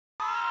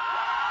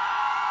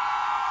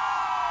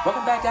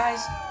Welcome back,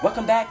 guys.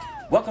 Welcome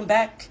back. Welcome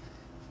back.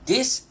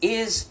 This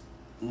is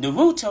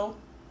Naruto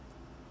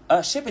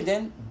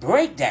Shippuden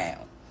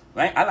Breakdown.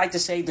 Right? I like to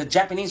say the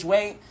Japanese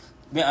way,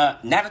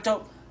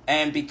 Naruto.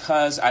 And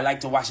because I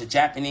like to watch the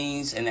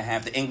Japanese and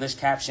have the English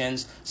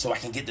captions so I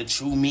can get the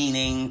true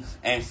meaning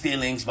and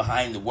feelings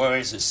behind the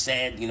words that's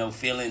said. You know,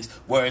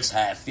 words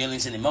have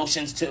feelings and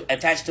emotions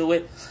attached to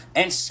it.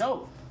 And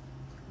so,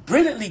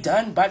 brilliantly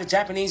done by the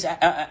Japanese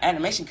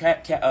animation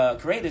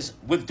creators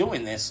with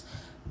doing this.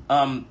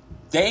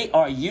 They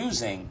are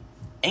using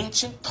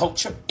ancient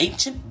culture,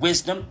 ancient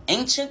wisdom,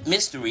 ancient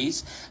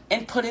mysteries,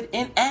 and put it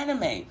in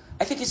anime.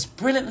 I think it's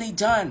brilliantly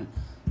done.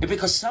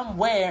 Because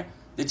somewhere,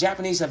 the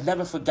Japanese have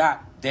never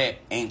forgot their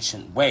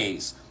ancient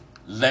ways.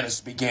 Let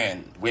us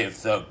begin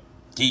with the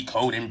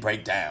decode and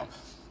breakdown.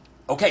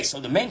 Okay,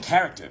 so the main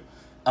character,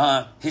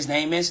 his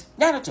name is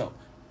Naruto.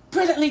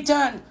 Brilliantly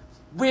done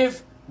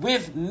with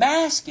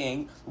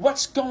masking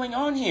what's going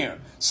on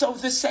here. So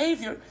the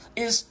savior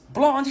is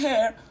blonde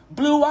hair,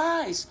 blue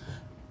eyes.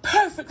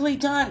 Perfectly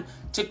done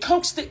to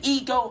coax the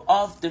ego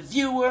of the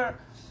viewer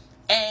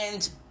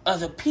and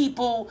other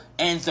people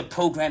and the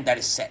program that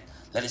is set.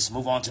 Let us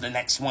move on to the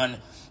next one.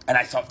 And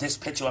I thought this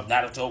picture of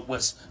Naruto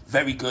was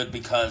very good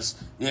because,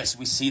 yes,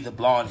 we see the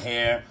blonde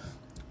hair.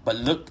 But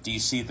look, do you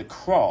see the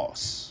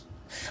cross?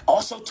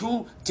 Also,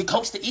 to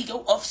coax the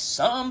ego of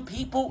some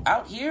people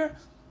out here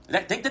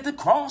that think that the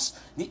cross,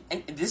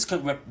 and this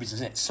could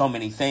represent so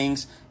many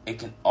things. It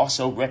can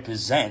also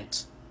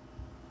represent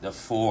the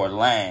four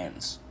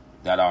lands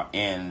that are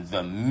in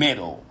the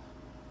middle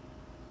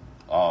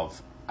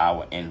of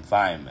our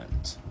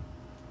environment.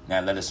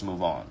 Now, let us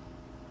move on.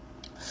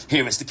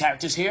 Here is the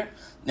characters here.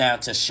 Now,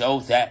 to show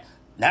that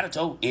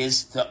Naruto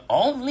is the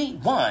only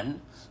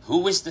one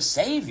who is the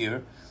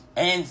savior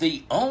and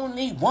the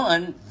only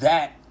one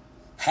that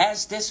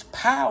has this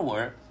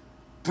power,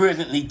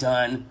 brilliantly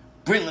done,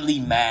 brilliantly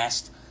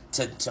masked,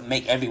 to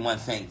make everyone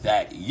think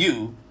that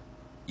you,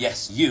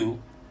 yes,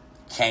 you,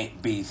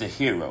 can't be the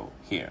hero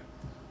here.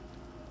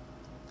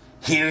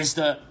 Here's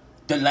the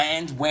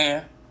land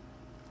where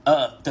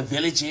the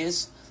village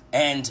is,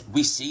 and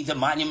we see the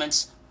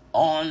monuments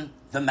on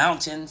the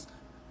mountains.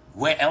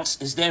 Where else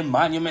is there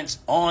monuments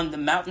on the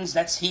mountains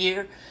that's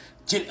here?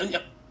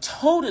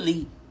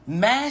 Totally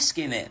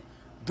masking it.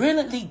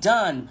 Brilliantly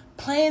done.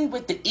 Playing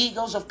with the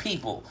egos of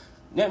people.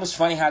 It was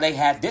funny how they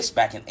had this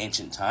back in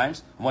ancient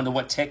times. I wonder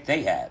what tech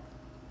they had.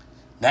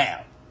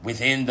 Now,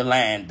 within the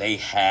land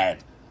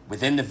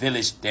within the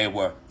village, there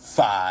were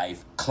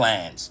 5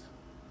 clans.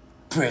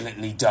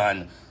 Brilliantly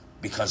done.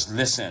 Because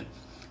listen,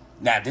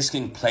 now this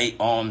can play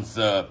on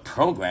the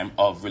program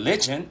of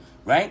religion.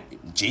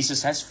 Right?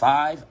 Jesus has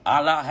 5.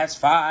 Allah has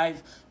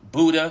 5.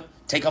 Buddha,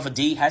 take off a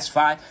D, has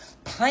 5.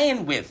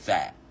 Playing with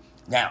that.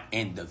 Now,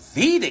 in the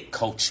Vedic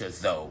culture,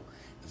 though,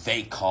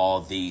 they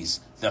call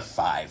these the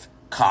 5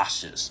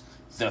 kashas,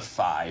 the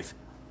 5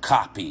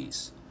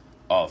 copies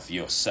of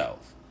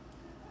yourself,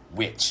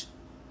 which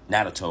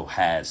Naruto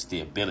has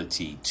the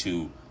ability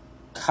to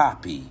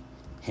copy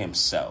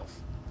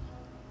himself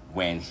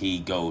when he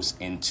goes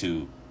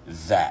into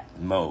that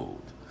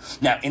mode.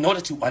 Now, in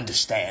order to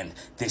understand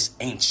this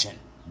ancient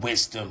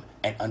wisdom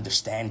and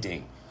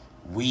understanding,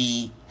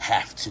 we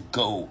have to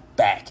go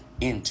back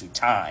into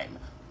time.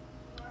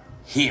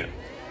 Here,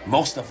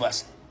 most of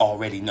us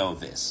already know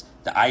this.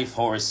 The eye of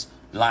Horus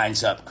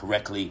lines up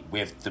correctly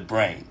with the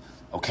brain.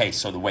 Okay,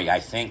 so the way I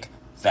think,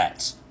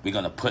 we're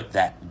going to put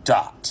that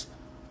dot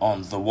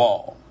on the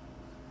wall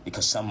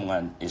because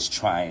someone is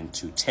trying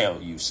to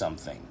tell you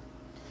something.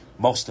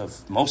 Most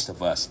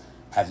of us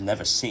have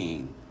never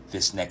seen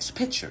this next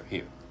picture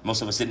here.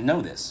 Most of us didn't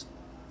know this.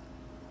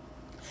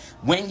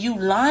 When you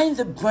line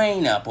the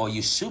brain up or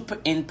you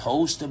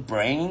superimpose the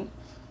brain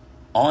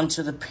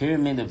onto the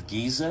Pyramid of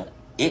Giza,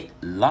 it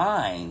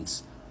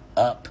lines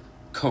up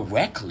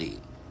correctly.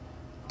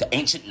 The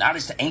ancient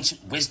knowledge, the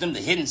ancient wisdom, the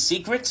hidden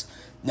secrets.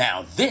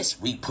 Now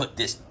we put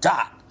this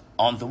dot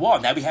on the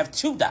wall. Now we have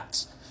 2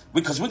 dots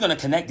because we're going to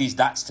connect these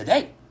dots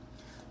today.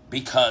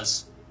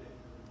 Because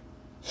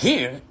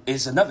here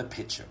is another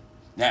picture.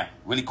 Now,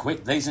 really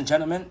quick, ladies and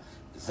gentlemen,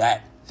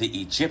 that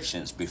the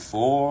Egyptians,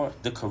 before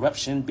the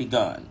corruption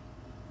begun,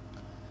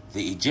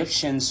 the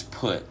Egyptians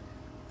put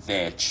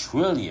their $1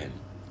 trillion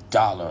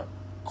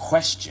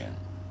question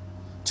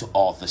to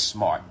all the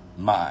smart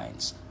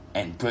minds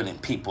and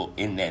brilliant people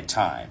in their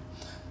time.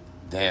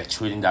 Our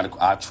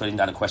 $1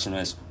 trillion question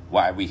is,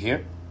 why are we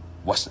here?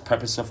 What's the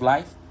purpose of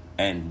life?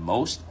 And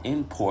most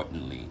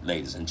importantly,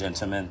 ladies and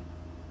gentlemen,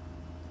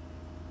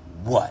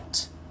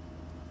 what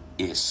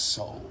is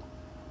soul?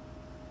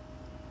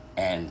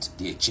 And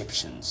the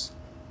Egyptians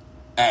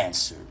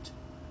answered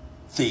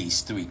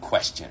these 3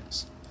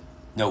 questions.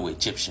 No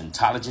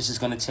Egyptologist is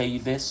going to tell you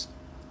this.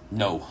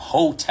 No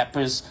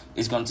Hoteppers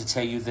is going to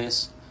tell you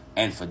this.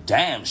 And for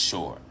damn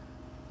sure,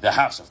 the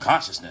House of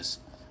Consciousness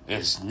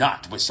is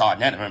not with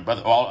Sarnetta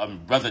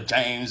and Brother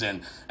James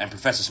and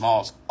Professor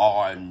Smalls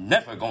are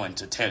never going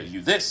to tell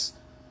you this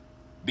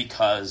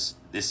because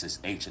this is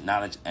ancient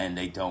knowledge and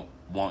they don't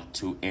want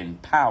to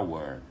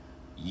empower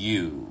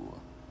you.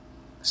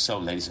 So,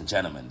 ladies and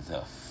gentlemen,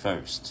 the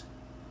first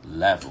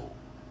level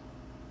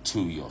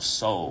to your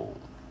soul.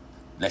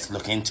 Let's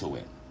look into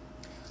it.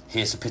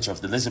 Here's a picture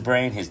of the lizard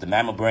brain. Here's the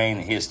mammal brain.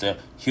 And here's the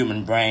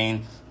human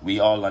brain. We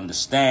all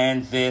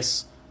understand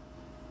this.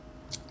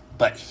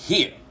 But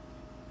here,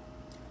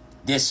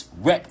 this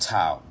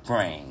reptile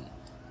brain,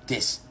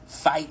 this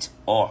fight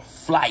or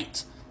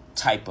flight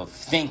type of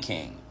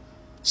thinking.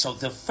 So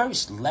the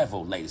first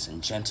level, ladies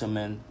and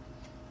gentlemen,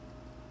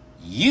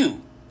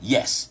 you,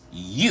 yes,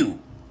 you.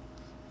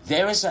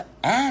 There is an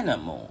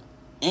animal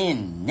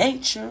in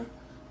nature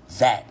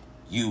that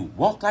you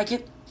walk like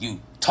it, you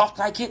talk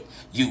like it,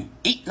 you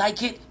eat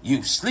like it,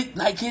 you sleep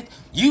like it,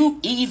 you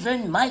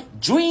even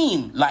might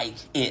dream like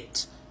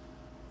it.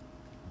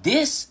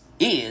 This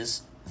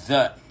is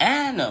the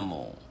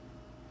animal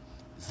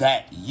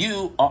that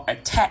you are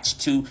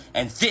attached to,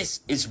 and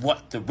this is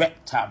what the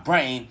reptile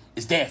brain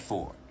is there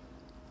for.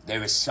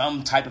 There is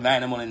some type of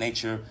animal in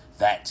nature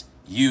that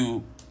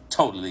you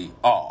totally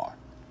are.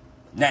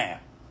 Now,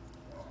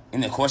 in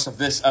the course of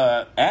this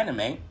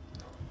anime,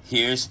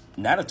 here's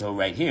Naruto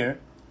right here,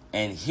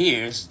 and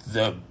here's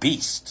the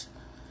beast,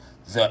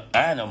 the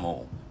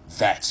animal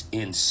that's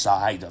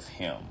inside of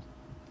him.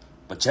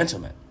 But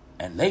gentlemen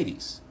and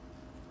ladies,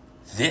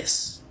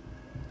 this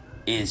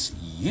is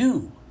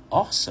you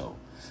also.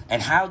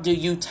 And how do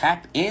you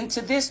tap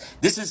into this?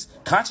 This is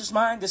conscious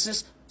mind. This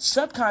is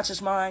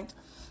subconscious mind.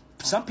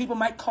 Some people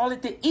might call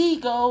it the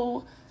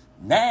ego.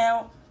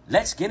 Now,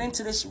 let's get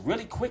into this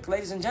really quick,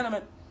 ladies and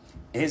gentlemen.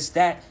 Is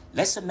that,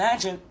 let's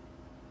imagine,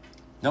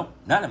 no,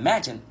 not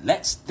imagine,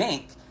 let's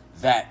think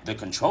that the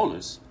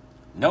controllers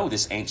know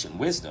this ancient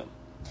wisdom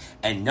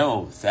and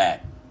know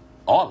that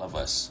all of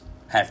us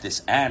have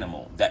this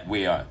animal that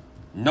we are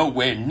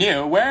nowhere near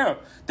aware of,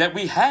 that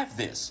we have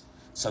this.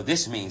 So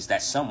this means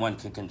that someone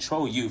can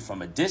control you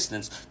from a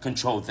distance,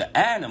 control the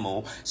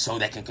animal, so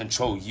they can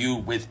control you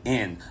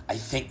within. I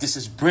think this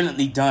is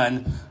brilliantly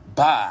done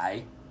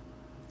by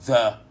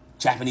the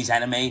Japanese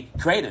anime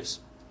creators.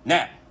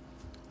 Now,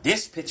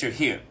 this picture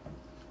here,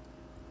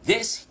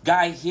 this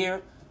guy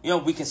here, you know,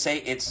 we can say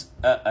it's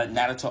a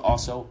Naruto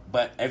also,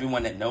 but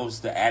everyone that knows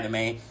the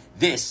anime,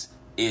 this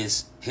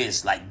is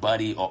his like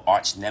buddy or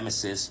arch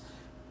nemesis.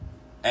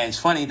 And it's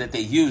funny that they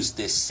use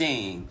this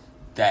scene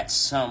that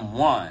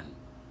someone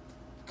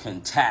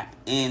can tap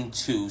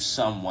into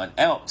someone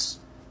else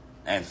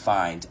and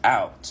find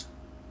out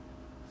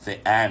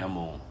the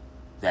animal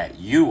that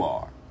you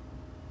are.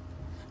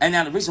 And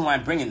now the reason why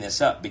I'm bringing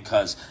this up,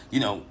 because, you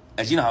know,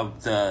 as you know how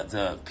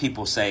the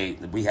people say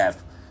that we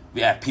have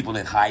people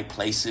in high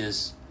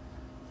places.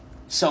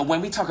 So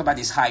when we talk about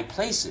these high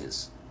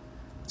places,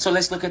 so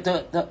let's look at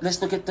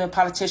the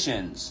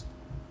politicians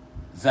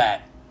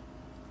that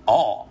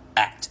all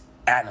act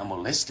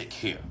animalistic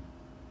here.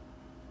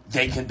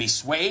 They can be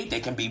swayed,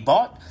 they can be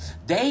bought.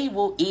 They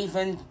will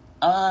even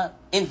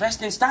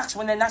invest in stocks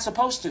when they're not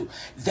supposed to.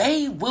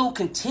 They will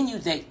continue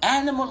their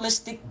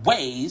animalistic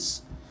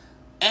ways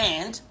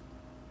and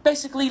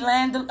basically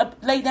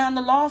lay down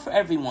the law for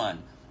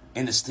everyone.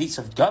 In the seats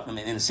of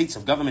government,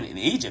 in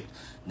Egypt,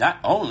 not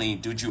only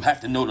did you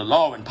have to know the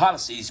law and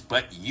policies,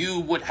 but you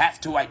would have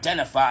to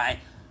identify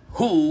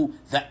who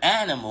the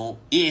animal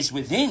is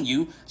within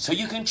you so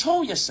you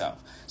control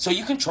yourself. So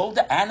you control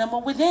the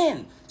animal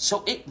within,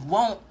 so it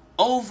won't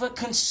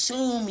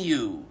over-consume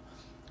you.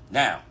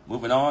 Now,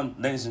 moving on,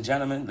 ladies and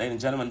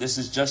gentlemen, this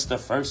is just the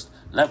first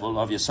level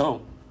of your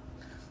soul.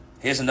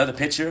 Here's another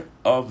picture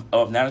of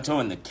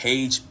Naruto and the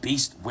caged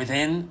beast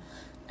within.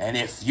 And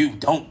if you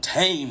don't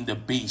tame the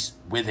beast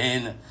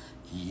within,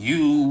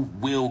 you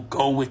will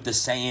go with the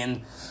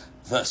saying,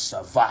 the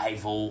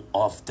survival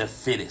of the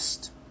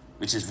fittest,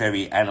 which is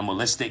very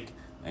animalistic,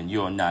 and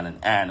you're not an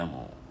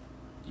animal.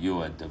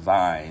 You're a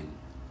divine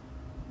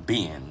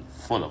being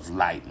full of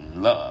light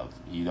and love.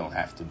 You don't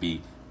have to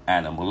be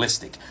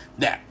animalistic.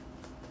 Now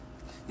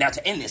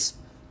to end this,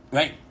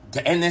 right?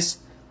 To end this,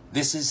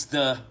 this is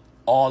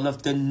all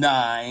of the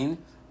 9,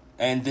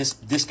 and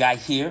this guy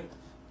here,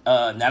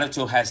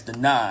 Naruto has the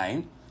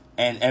 9,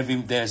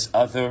 and there's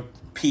other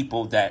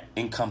people that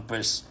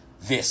encompass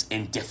this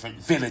in different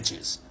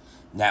villages.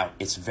 Now,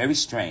 it's very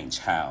strange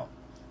how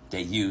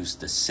they use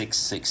the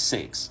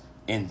 666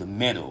 in the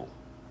middle.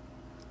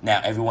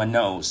 Now, everyone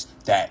knows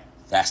that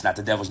that's not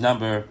the devil's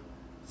number.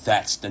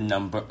 That's the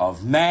number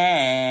of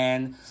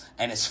man.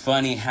 And it's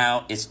funny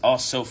how it's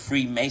also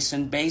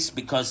Freemason based,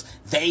 because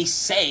their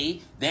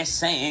saying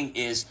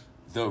is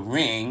the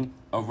ring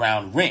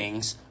around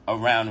rings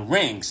around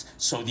rings,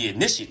 so the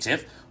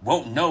initiative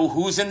won't know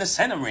who's in the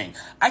center ring.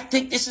 I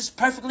think this is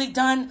perfectly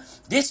done.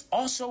 This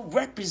also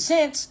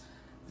represents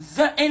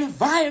the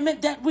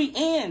environment that we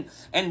in.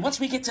 And once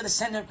we get to the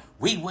center,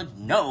 we would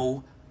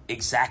know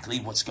exactly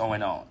what's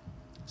going on.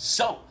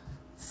 So,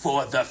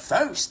 for the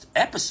first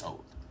episode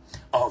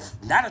of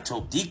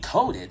Naruto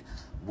Decoded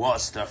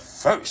was the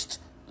first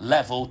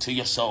level to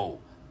your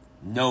soul.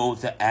 Know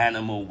the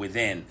animal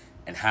within.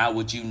 And how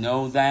would you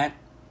know that?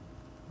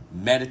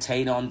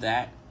 Meditate on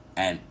that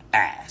and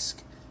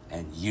ask,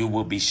 and you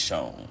will be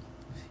shown.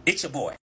 It's your boy.